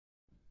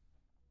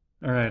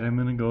All right, I'm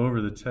going to go over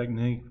the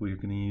technique we're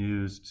going to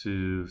use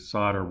to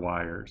solder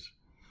wires.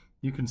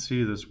 You can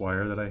see this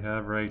wire that I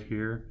have right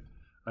here.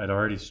 I'd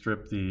already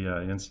stripped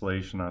the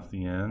insulation off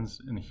the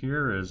ends, and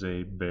here is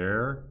a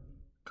bare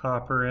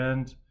copper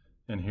end,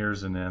 and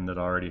here's an end that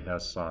already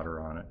has solder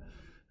on it.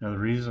 Now the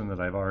reason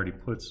that I've already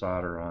put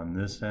solder on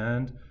this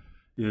end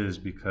is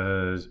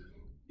because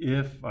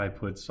if I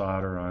put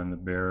solder on the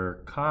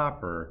bare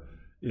copper,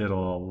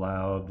 it'll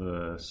allow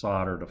the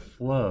solder to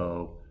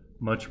flow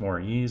much more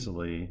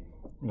easily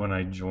when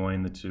I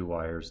join the two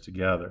wires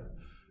together.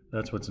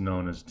 That's what's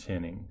known as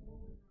tinning.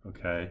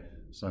 Okay,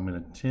 so I'm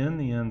going to tin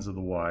the ends of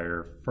the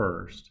wire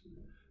first,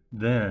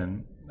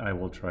 then I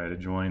will try to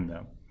join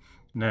them.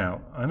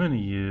 Now I'm going to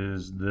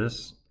use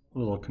this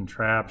little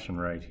contraption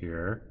right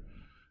here,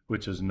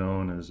 which is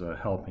known as a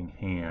helping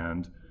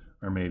hand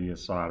or maybe a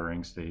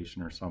soldering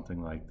station or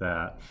something like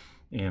that,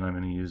 and I'm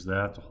going to use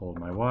that to hold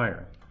my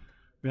wire.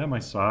 We have my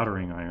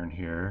soldering iron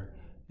here,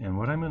 and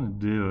what I'm going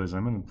to do is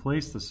I'm going to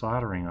place the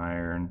soldering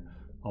iron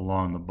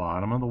along the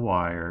bottom of the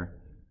wire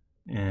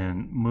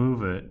and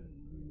move it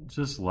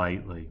just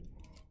lightly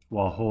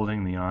while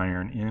holding the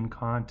iron in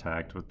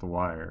contact with the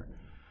wire.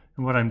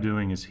 And what I'm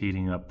doing is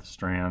heating up the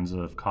strands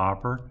of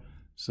copper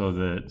so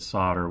that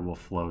solder will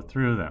flow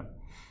through them.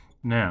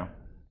 Now,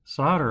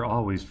 solder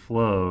always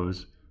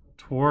flows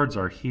towards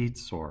our heat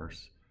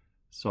source,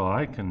 so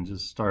I can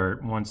just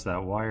start, once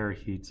that wire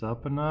heats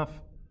up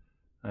enough,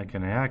 I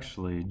can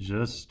actually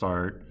just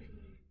start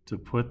to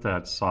put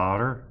that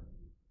solder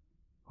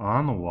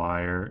on the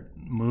wire,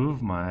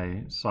 move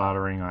my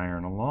soldering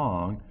iron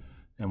along,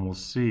 and we'll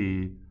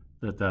see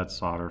that that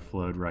solder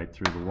flowed right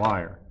through the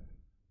wire.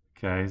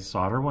 Okay,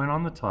 solder went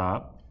on the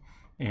top,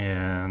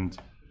 and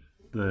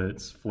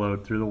it's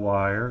flowed through the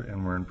wire,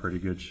 and we're in pretty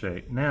good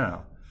shape.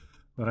 Now,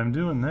 what I'm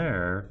doing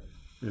there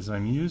is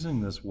I'm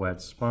using this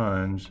wet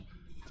sponge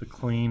to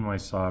clean my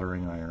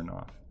soldering iron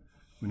off.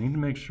 We need to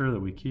make sure that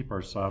we keep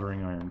our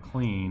soldering iron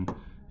clean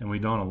and we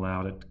don't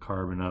allow it to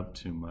carbon up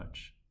too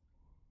much.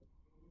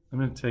 I'm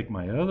going to take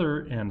my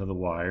other end of the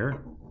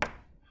wire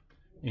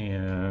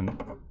and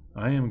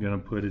I am going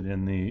to put it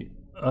in the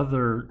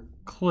other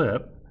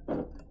clip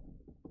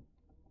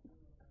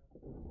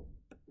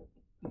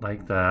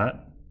like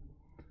that.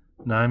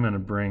 Now I'm going to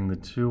bring the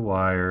two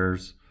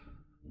wires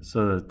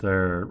so that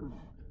they're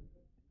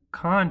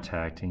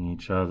contacting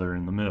each other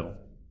in the middle.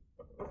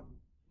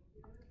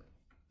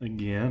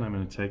 Again, I'm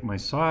going to take my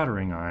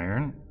soldering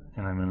iron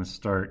and I'm going to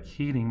start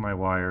heating my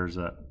wires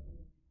up.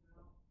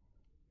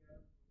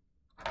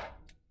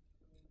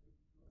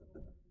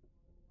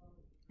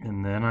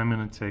 And then I'm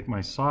going to take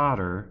my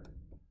solder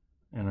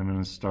and I'm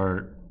going to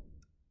start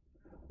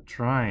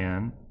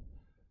trying,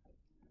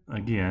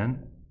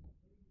 again,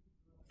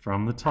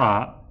 from the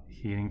top,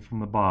 heating from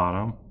the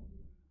bottom.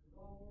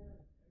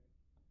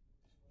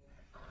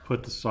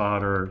 Put the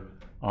solder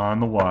on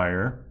the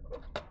wire.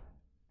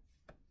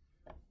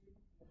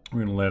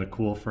 We're going to let it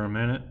cool for a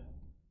minute.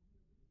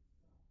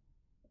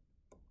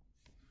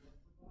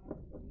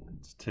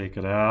 Let's take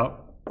it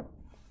out.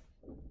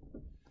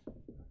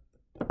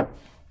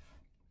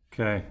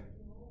 Okay,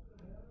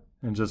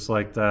 and just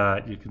like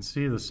that, you can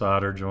see the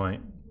solder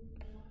joint.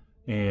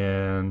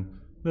 And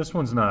this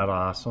one's not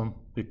awesome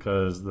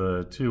because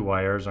the two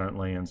wires aren't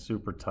laying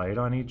super tight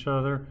on each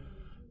other,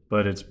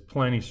 but it's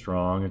plenty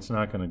strong. It's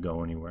not going to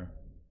go anywhere.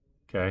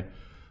 Okay,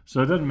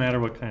 so it doesn't matter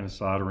what kind of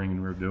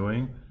soldering we're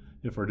doing.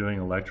 If we're doing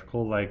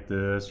electrical like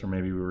this, or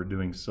maybe we were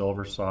doing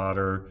silver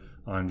solder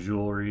on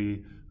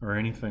jewelry or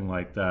anything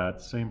like that,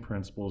 the same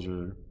principles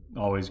are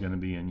always going to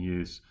be in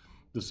use.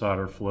 The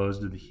solder flows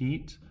to the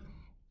heat.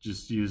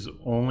 Just use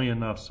only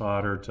enough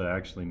solder to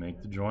actually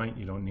make the joint.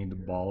 You don't need to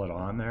ball it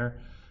on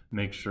there.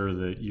 Make sure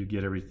that you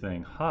get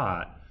everything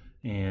hot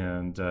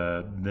and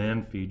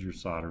then feed your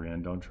solder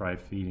in. Don't try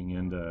feeding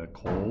into a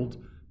cold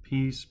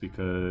piece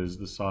because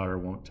the solder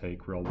won't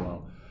take real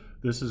well.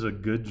 This is a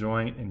good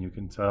joint, and you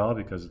can tell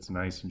because it's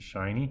nice and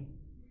shiny.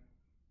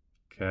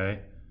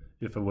 Okay,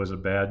 if it was a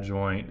bad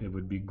joint, it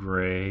would be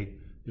gray.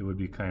 It would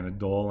be kind of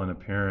dull in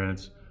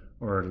appearance,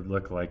 or it would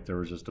look like there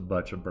was just a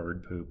bunch of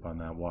bird poop on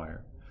that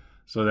wire.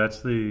 So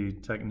that's the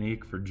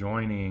technique for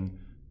joining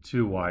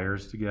two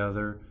wires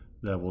together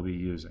that we'll be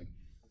using.